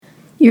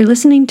You're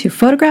listening to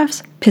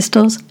Photographs,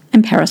 Pistols,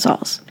 and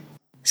Parasols.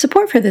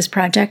 Support for this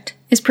project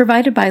is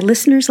provided by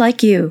listeners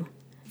like you.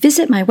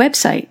 Visit my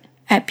website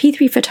at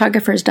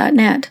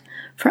p3photographers.net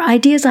for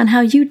ideas on how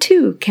you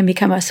too can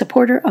become a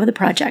supporter of the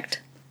project.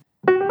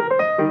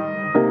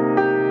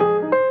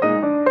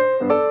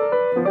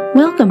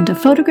 Welcome to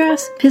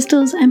Photographs,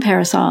 Pistols, and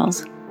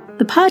Parasols,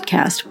 the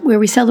podcast where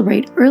we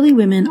celebrate early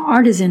women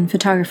artisan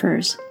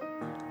photographers.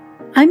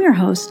 I'm your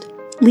host,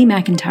 Lee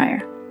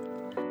McIntyre.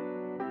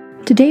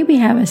 Today we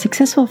have a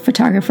successful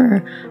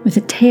photographer with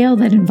a tale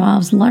that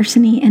involves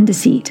larceny and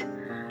deceit.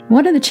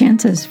 What are the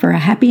chances for a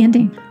happy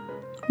ending?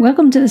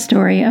 Welcome to the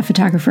story of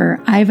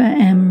photographer Iva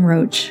M.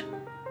 Roach.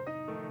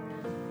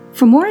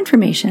 For more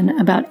information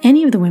about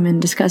any of the women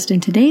discussed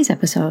in today's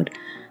episode,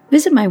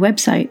 visit my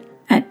website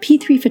at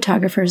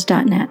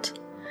p3photographers.net.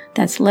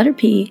 That's letter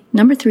P,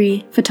 number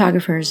 3,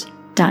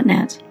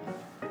 photographers.net.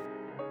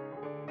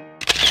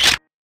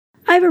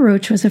 Iva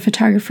Roach was a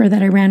photographer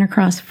that I ran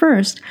across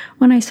first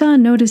when I saw a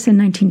notice in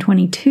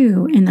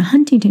 1922 in the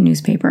Huntington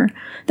newspaper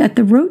that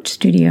the Roach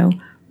Studio,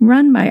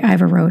 run by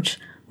Iva Roach,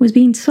 was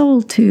being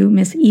sold to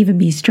Miss Eva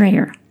B.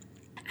 Strayer.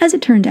 As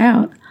it turned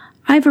out,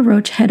 Iva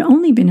Roach had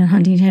only been in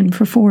Huntington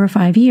for 4 or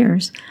 5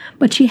 years,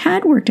 but she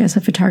had worked as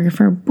a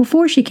photographer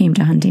before she came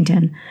to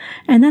Huntington,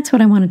 and that's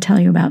what I want to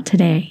tell you about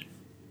today.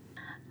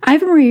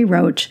 Iva Marie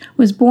Roach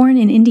was born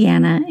in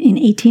Indiana in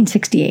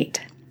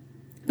 1868.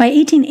 By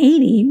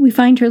 1880, we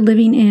find her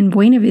living in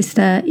Buena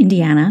Vista,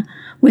 Indiana,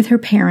 with her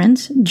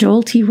parents,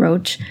 Joel T.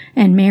 Roach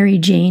and Mary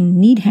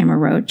Jane Needhammer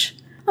Roach,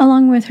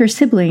 along with her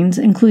siblings,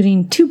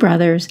 including 2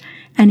 brothers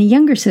and a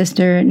younger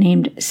sister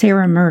named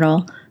Sarah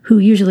Myrtle, who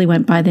usually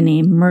went by the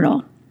name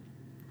Myrtle.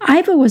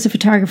 Iva was a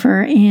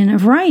photographer in a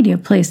variety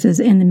of places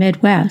in the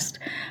Midwest.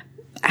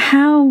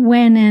 How,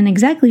 when, and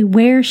exactly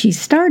where she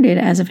started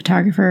as a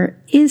photographer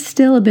is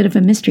still a bit of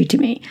a mystery to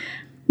me.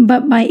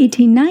 But by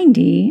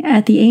 1890,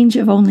 at the age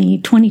of only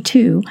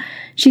 22,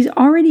 she's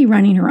already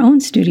running her own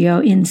studio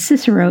in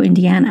Cicero,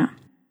 Indiana.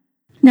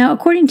 Now,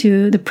 according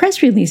to the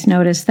press release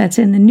notice that's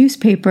in the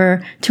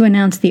newspaper to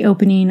announce the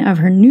opening of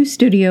her new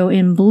studio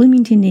in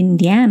Bloomington,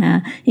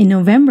 Indiana in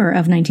November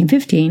of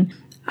 1915,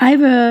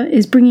 Iva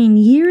is bringing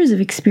years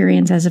of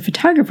experience as a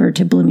photographer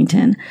to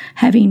Bloomington,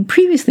 having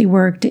previously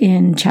worked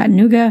in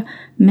Chattanooga,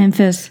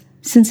 Memphis,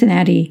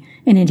 Cincinnati,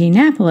 and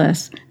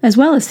Indianapolis, as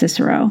well as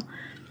Cicero.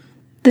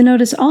 The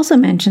notice also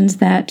mentions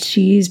that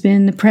she's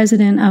been the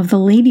president of the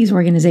ladies'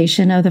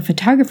 organization of the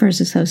Photographers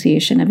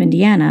Association of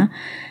Indiana,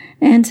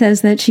 and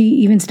says that she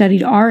even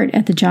studied art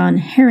at the John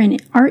Herron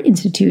Art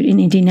Institute in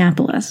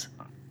Indianapolis.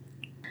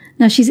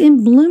 Now, she's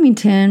in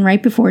Bloomington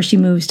right before she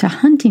moves to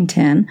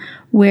Huntington,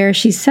 where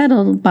she's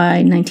settled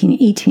by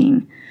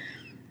 1918.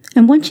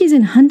 And once she's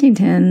in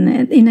Huntington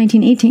in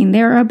 1918,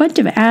 there are a bunch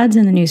of ads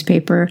in the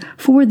newspaper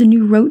for the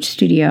new Roach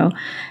Studio.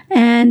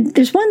 And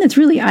there's one that's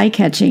really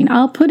eye-catching.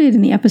 I'll put it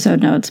in the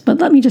episode notes, but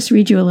let me just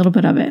read you a little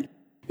bit of it.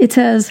 It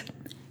says,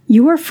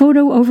 "Your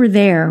photo over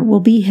there will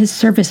be his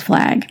service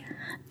flag.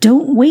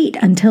 Don't wait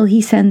until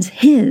he sends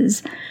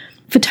his.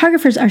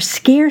 Photographers are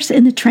scarce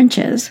in the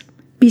trenches.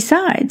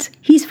 Besides,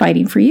 he's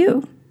fighting for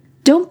you.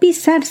 Don't be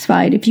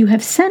satisfied if you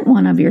have sent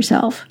one of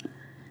yourself.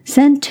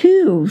 Send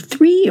 2,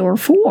 3, or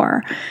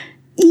 4.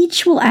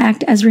 Each will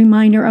act as a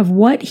reminder of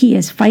what he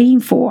is fighting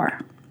for."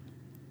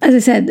 As I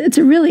said, it's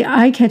a really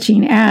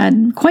eye-catching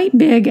ad, quite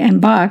big and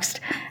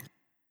boxed.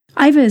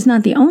 Iva is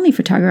not the only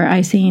photographer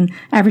I've seen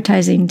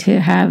advertising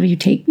to have you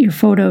take your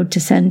photo to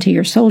send to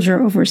your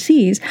soldier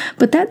overseas,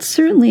 but that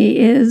certainly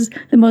is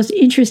the most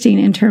interesting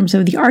in terms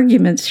of the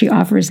arguments she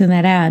offers in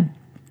that ad.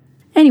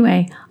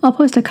 Anyway, I'll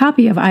post a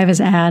copy of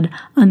Iva's ad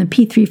on the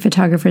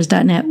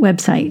p3photographers.net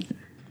website.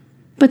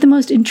 But the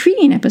most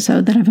intriguing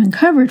episode that I've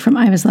uncovered from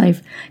Iva's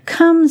life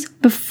comes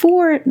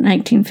before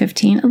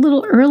 1915, a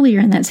little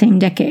earlier in that same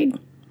decade.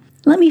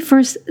 Let me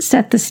first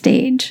set the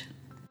stage.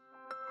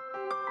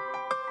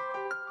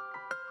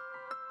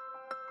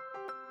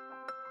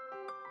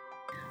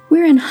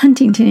 We're in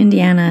Huntington,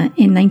 Indiana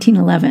in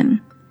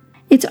 1911.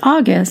 It's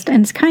August,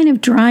 and it's kind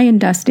of dry and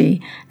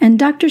dusty, and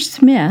Dr.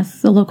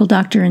 Smith, the local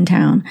doctor in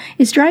town,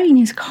 is driving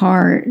his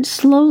car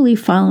slowly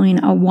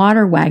following a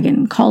water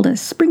wagon called a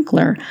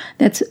sprinkler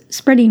that's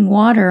spreading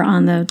water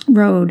on the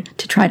road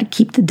to try to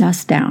keep the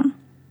dust down.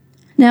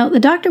 Now, the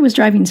doctor was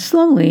driving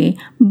slowly,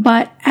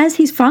 but as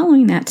he's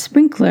following that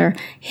sprinkler,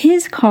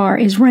 his car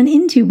is run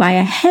into by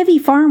a heavy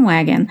farm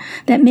wagon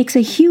that makes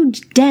a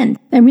huge dent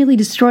and really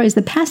destroys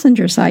the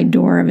passenger side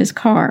door of his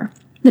car.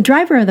 The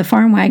driver of the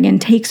farm wagon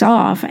takes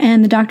off,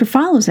 and the doctor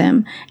follows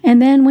him, and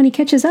then when he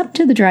catches up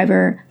to the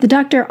driver, the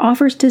doctor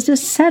offers to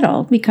just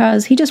settle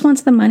because he just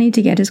wants the money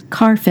to get his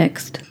car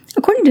fixed.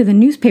 According to the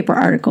newspaper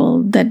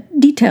article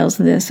that details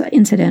this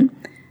incident,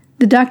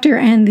 the doctor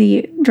and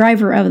the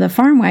driver of the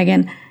farm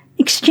wagon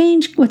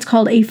exchange what's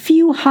called a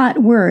few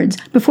hot words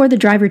before the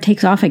driver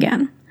takes off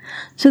again.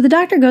 So the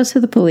doctor goes to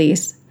the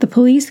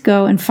police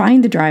go and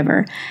find the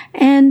driver,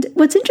 and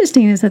what's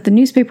interesting is that the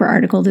newspaper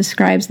article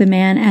describes the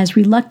man as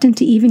reluctant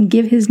to even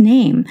give his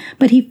name,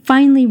 but he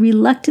finally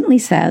reluctantly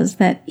says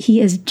that he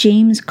is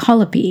James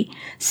Colopy,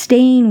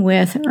 staying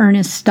with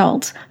Ernest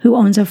Stultz, who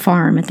owns a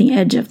farm at the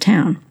edge of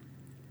town.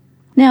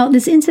 Now,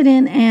 this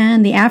incident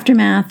and the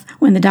aftermath,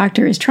 when the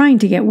doctor is trying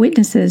to get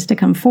witnesses to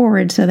come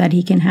forward so that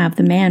he can have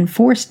the man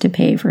forced to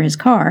pay for his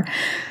car,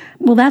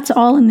 well, that's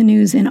all in the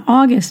news in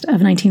August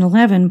of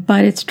 1911,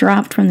 but it's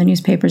dropped from the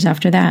newspapers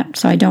after that,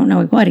 so I don't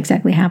know what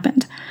exactly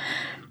happened.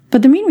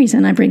 But the main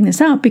reason I bring this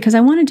up because I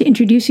wanted to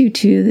introduce you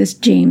to this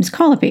James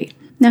Colopy.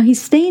 Now,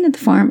 he's staying at the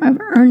farm of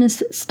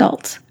Ernest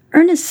Stultz.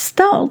 Ernest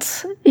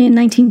Stultz, in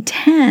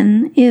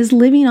 1910, is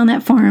living on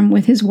that farm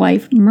with his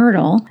wife,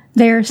 Myrtle,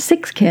 their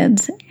 6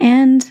 kids,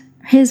 and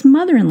his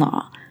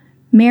mother-in-law,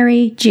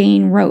 Mary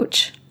Jane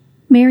Roach.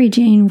 Mary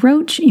Jane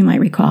Roach, you might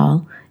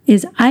recall,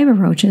 is Ivor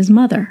Roach's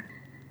mother.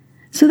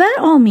 So that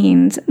all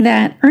means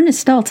that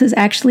Ernest Stultz is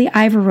actually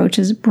Ivor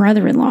Roach's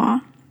brother-in-law.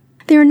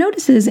 There are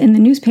notices in the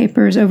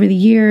newspapers over the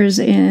years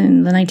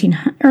in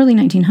the early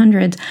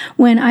 1900s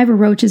when Ivor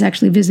Roach is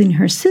actually visiting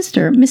her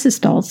sister, Mrs.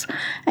 Stultz,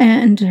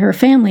 and her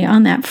family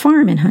on that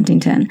farm in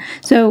Huntington.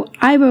 So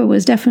Ivor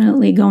was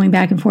definitely going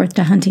back and forth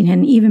to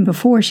Huntington even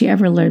before she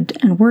ever lived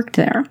and worked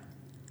there.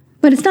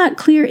 But it's not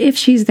clear if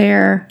she's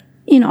there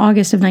in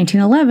August of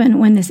 1911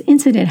 when this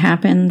incident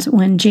happens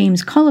when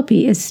James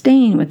Colopy is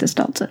staying with the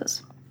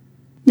Stultzes.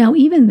 Now,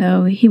 even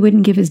though he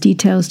wouldn't give his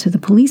details to the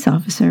police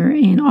officer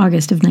in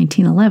August of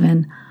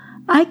 1911,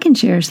 I can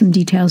share some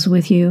details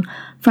with you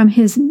from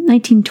his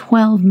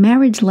 1912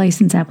 marriage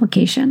license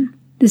application.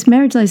 This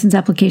marriage license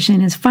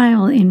application is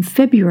filed in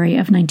February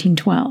of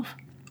 1912.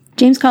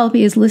 James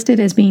Colopy is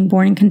listed as being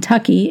born in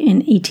Kentucky in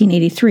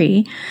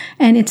 1883,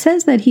 and it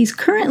says that he's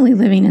currently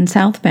living in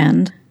South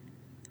Bend,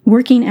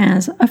 working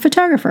as a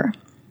photographer.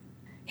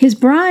 His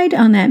bride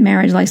on that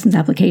marriage license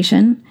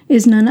application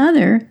is none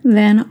other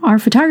than our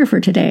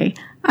photographer today,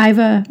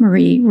 Iva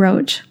Marie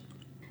Roach.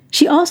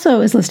 She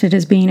also is listed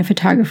as being a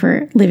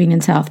photographer living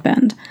in South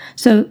Bend.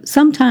 So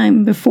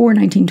sometime before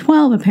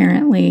 1912,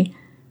 apparently,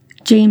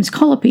 James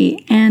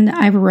Colopy and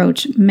Ivor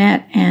Roach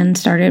met and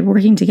started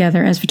working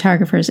together as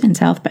photographers in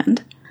South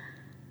Bend.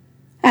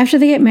 After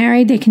they get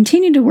married, they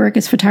continue to work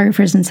as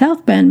photographers in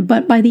South Bend,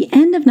 but by the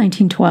end of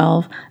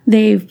 1912,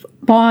 they've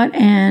bought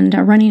and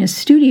are running a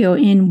studio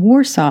in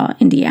Warsaw,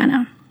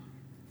 Indiana.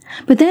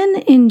 But then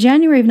in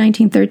January of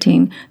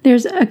 1913,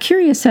 there's a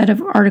curious set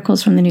of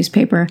articles from the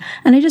newspaper,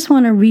 and I just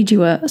want to read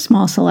you a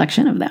small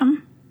selection of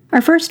them.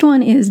 Our first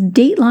one is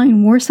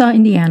Dateline, Warsaw,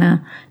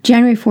 Indiana,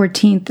 January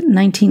 14th,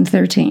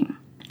 1913.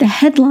 The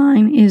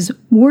headline is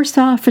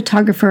Warsaw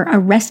Photographer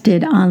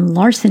Arrested on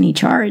Larceny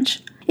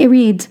Charge. It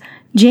reads,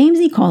 James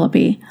E.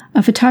 Colopy,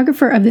 a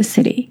photographer of this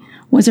city,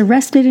 was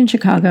arrested in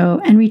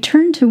Chicago and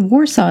returned to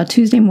Warsaw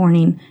Tuesday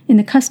morning in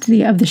the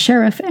custody of the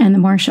sheriff and the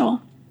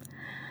marshal.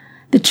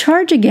 The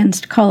charge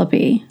against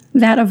Colopy,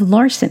 that of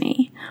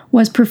larceny,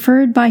 was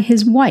preferred by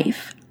his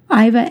wife,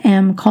 Iva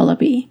M.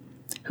 Colopy,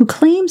 who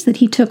claims that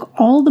he took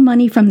all the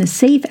money from the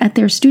safe at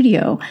their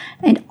studio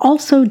and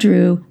also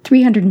drew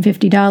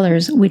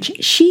 $350, which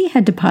she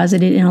had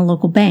deposited in a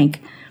local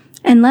bank,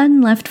 and then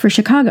left for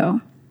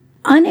Chicago.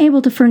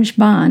 Unable to furnish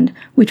bond,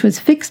 which was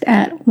fixed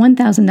at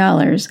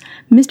 $1,000,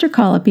 Mr.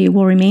 Colopy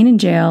will remain in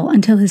jail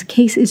until his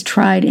case is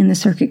tried in the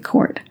circuit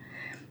court.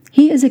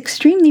 He is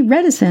extremely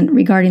reticent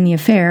regarding the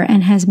affair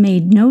and has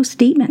made no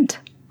statement.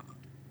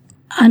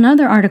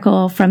 Another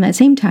article from that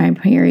same time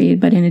period,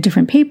 but in a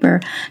different paper,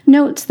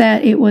 notes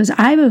that it was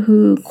Iva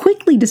who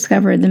quickly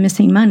discovered the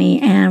missing money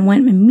and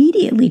went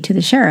immediately to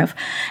the sheriff.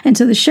 And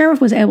so the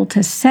sheriff was able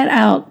to set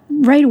out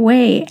right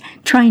away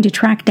trying to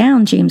track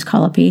down James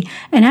Colopy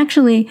and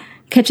actually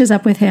catches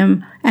up with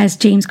him as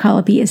James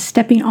Colopy is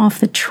stepping off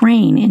the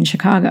train in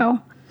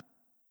Chicago.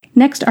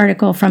 Next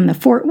article from the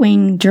Fort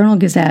Wayne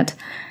Journal-Gazette,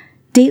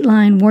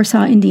 Dateline,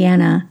 Warsaw,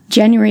 Indiana,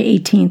 January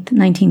 18th,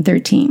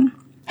 1913.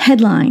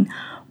 Headline,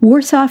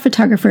 Warsaw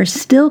photographer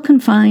still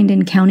confined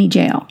in county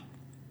jail.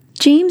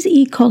 James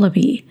E.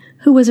 Colopy,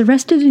 who was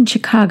arrested in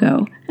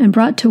Chicago and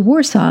brought to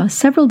Warsaw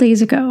several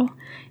days ago,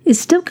 is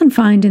still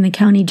confined in the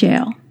county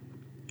jail.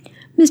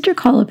 Mr.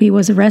 Colopy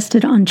was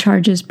arrested on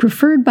charges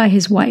preferred by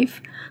his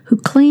wife, who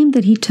claimed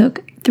that he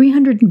took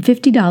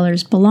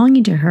 $350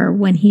 belonging to her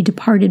when he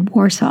departed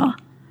Warsaw.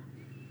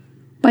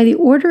 By the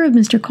order of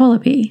Mr.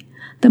 Colopy,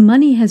 the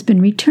money has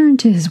been returned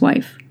to his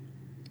wife.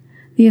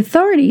 The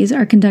authorities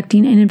are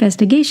conducting an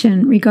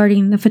investigation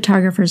regarding the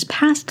photographer's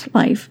past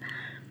life,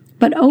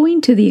 but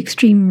owing to the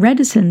extreme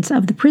reticence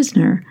of the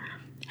prisoner,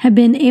 have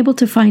been able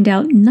to find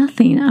out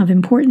nothing of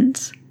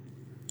importance.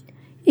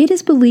 It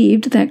is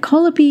believed that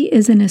Colopy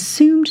is an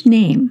assumed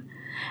name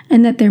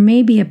and that there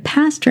may be a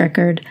past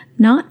record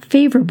not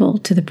favorable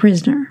to the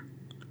prisoner.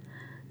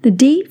 The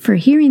date for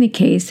hearing the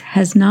case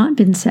has not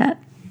been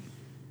set.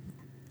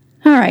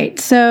 All right,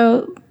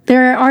 so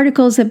There are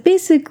articles that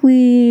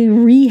basically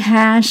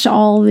rehash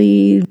all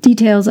the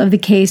details of the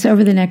case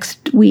over the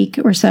next week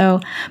or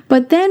so.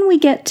 But then we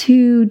get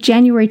to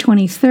January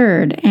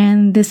 23rd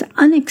and this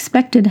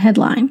unexpected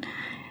headline.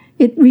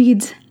 It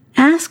reads,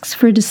 "Asks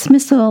for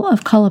dismissal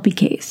of Colopy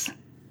case."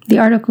 The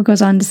article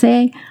goes on to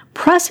say,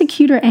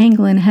 "Prosecutor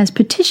Anglin has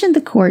petitioned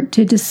the court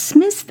to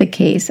dismiss the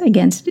case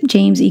against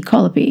James E.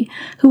 Colopy,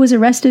 who was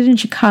arrested in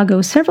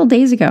Chicago several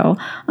days ago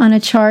on a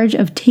charge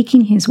of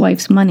taking his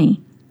wife's money.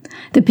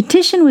 The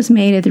petition was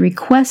made at the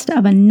request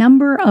of a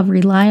number of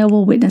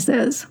reliable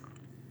witnesses."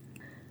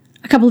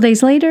 A couple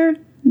days later,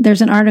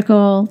 there's an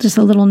article, just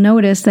a little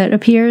notice that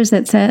appears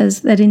that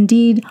says that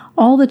indeed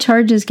all the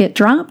charges get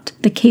dropped,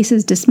 the case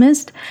is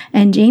dismissed,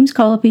 and James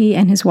Colopy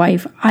and his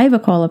wife, Iva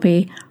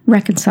Colopy,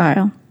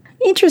 reconcile.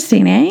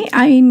 Interesting, eh?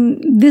 I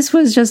mean, this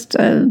was just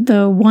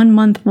the 1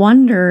 month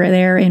wonder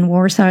there in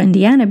Warsaw,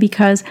 Indiana,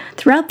 because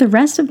throughout the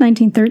rest of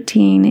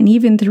 1913 and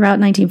even throughout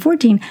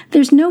 1914,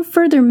 there's no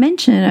further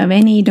mention of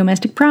any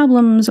domestic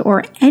problems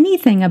or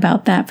anything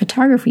about that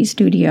photography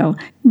studio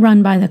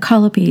run by the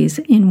Colopys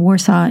in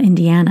Warsaw,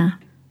 Indiana.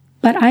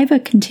 But Iva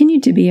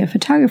continued to be a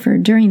photographer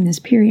during this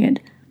period.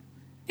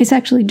 It's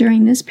actually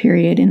during this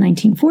period in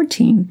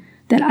 1914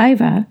 that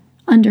Iva,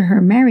 under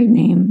her married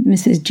name,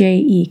 Mrs. J.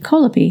 E.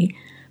 Colopy,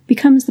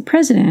 becomes the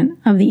president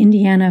of the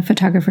Indiana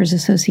Photographers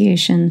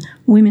Association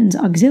Women's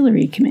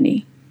Auxiliary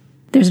Committee.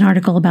 There's an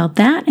article about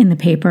that in the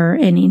paper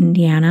in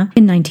Indiana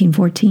in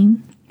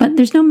 1914, but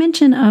there's no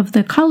mention of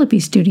the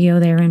Colopy studio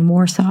there in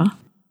Warsaw.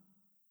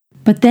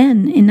 But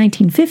then, in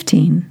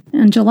 1915,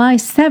 on July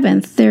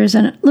 7th, there's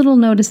a little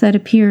notice that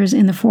appears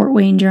in the Fort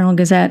Wayne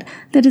Journal-Gazette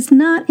that is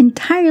not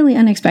entirely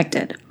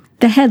unexpected.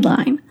 The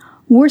headline,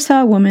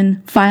 "Warsaw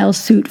Woman Files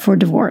Suit for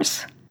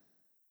Divorce."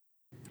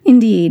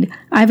 Indeed,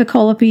 Iva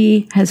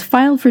Colopy has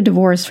filed for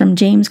divorce from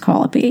James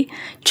Colopy,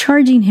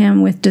 charging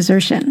him with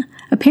desertion.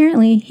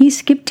 Apparently, he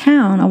skipped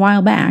town a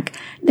while back.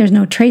 There's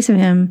no trace of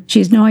him. She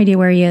has no idea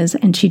where he is,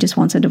 and she just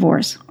wants a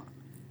divorce.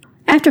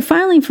 After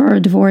filing for a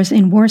divorce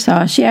in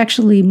Warsaw, she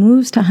actually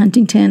moves to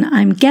Huntington.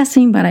 I'm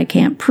guessing, but I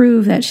can't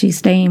prove, that she's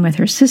staying with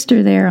her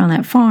sister there on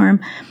that farm.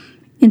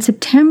 In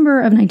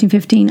September of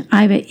 1915,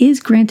 Iva is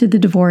granted the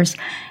divorce,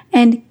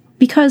 and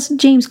because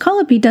James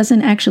Colopy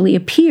doesn't actually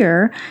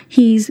appear,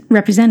 he's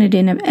represented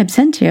in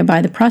absentia by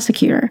the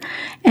prosecutor.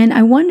 And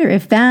I wonder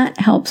if that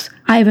helps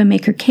Iva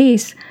make her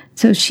case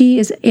so she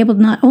is able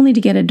not only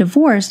to get a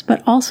divorce,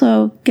 but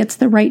also gets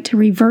the right to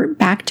revert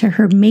back to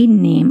her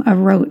maiden name of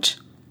Roach.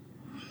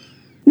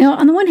 Now,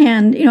 on the one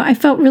hand, I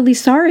felt really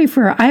sorry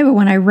for Iva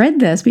when I read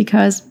this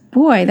because,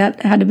 boy,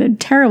 that had to be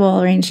terrible.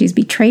 I mean, she's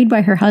betrayed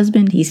by her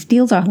husband. He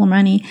steals all her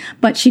money,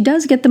 but she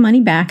does get the money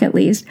back at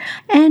least.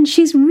 And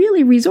she's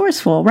really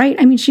resourceful, right?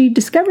 I mean, she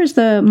discovers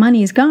the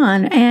money is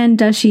gone, and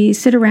does she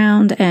sit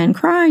around and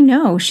cry?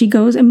 No, she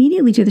goes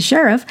immediately to the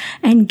sheriff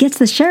and gets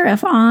the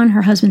sheriff on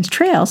her husband's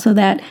trail so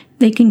that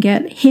they can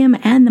get him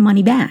and the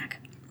money back.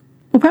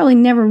 We'll probably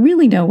never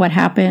really know what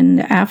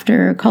happened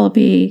after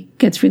Colopy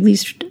gets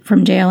released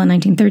from jail in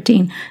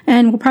 1913,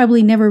 and we'll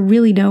probably never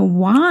really know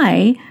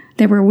why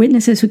there were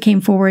witnesses who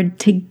came forward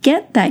to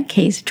get that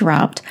case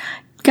dropped.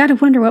 Got to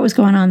wonder what was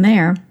going on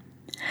there.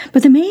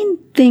 But the main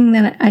thing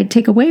that I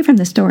take away from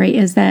the story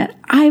is that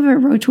Iva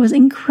Roach was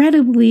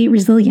incredibly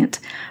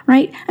resilient,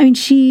 right? I mean,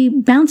 she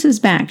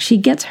bounces back. She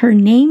gets her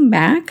name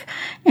back,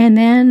 and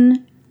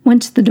then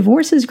once the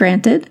divorce is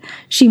granted,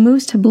 she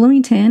moves to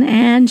Bloomington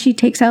and she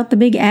takes out the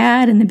big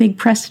ad and the big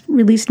press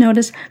release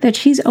notice that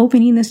she's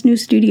opening this new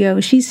studio.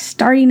 She's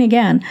starting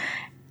again.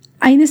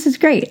 This is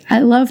great. I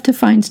love to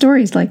find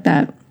stories like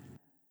that.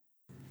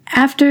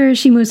 After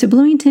she moves to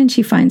Bloomington,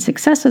 she finds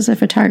success as a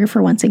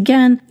photographer once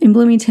again in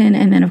Bloomington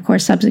and then, of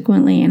course,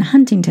 subsequently in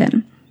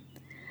Huntington.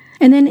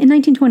 And then in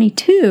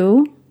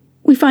 1922,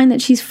 we find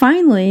that she's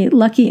finally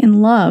lucky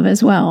in love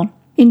as well.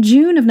 In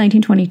June of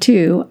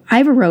 1922,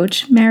 Iva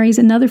Roach marries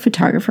another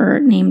photographer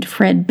named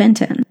Fred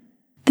Benton.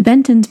 The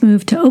Bentons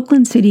moved to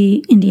Oakland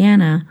City,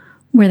 Indiana,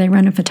 where they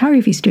run a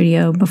photography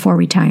studio before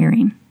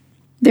retiring.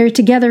 They're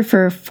together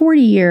for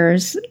 40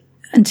 years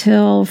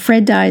until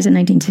Fred dies in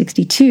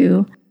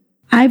 1962.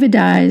 Iva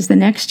dies the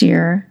next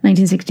year,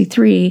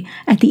 1963,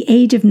 at the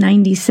age of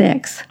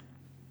 96.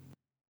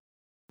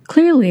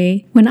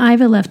 Clearly, when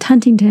Iva left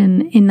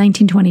Huntington in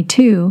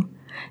 1922,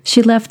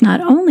 she left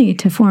not only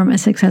to form a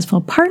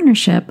successful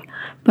partnership,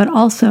 but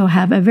also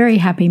have a very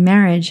happy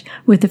marriage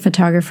with the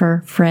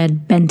photographer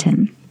Fred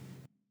Benton.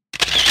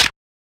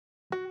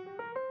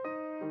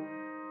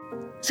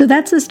 So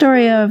that's the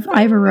story of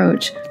Iva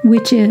Roach,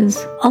 which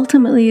is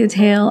ultimately a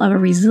tale of a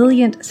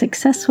resilient,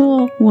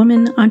 successful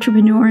woman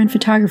entrepreneur and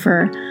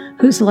photographer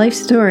whose life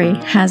story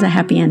has a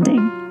happy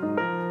ending.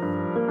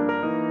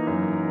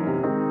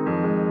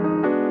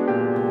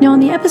 Now, in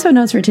the episode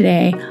notes for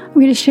today, I'm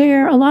going to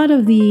share a lot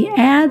of the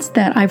ads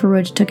that Iva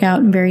Roach took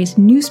out in various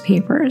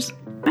newspapers.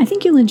 I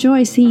think you'll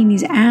enjoy seeing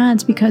these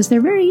ads because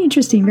they're very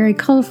interesting, very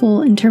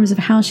colorful in terms of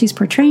how she's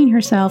portraying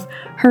herself,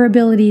 her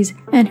abilities,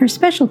 and her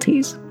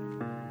specialties.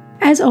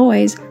 As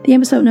always, the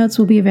episode notes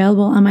will be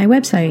available on my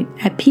website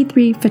at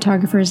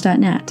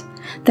p3photographers.net.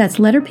 That's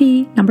letter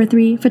P, number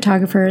 3,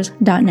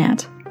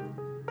 photographers.net.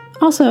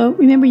 Also,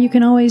 remember you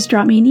can always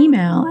drop me an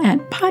email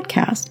at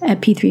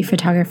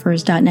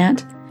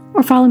podcast@p3photographers.net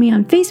or follow me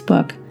on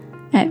Facebook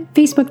at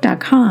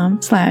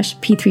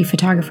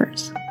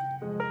facebook.com/p3photographers.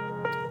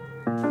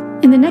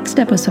 In the next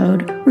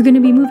episode, we're going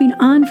to be moving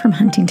on from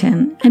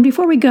Huntington. And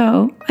before we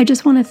go, I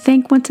just want to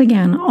thank once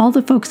again all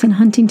the folks in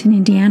Huntington,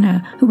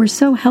 Indiana, who were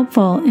so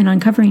helpful in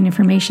uncovering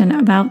information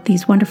about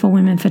these wonderful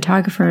women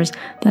photographers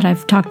that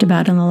I've talked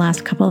about in the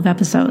last couple of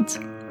episodes.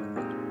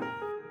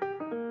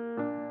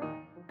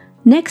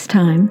 Next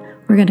time,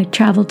 we're going to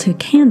travel to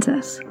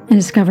Kansas and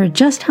discover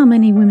just how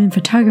many women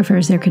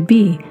photographers there could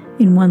be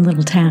in one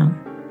little town.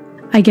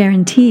 I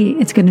guarantee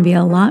it's going to be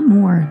a lot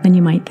more than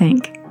you might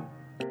think.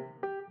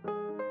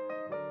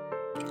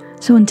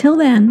 So until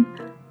then,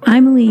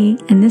 I'm Lee,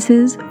 and this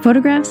is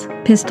Photographs,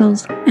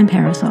 Pistols, and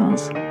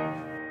Parasols.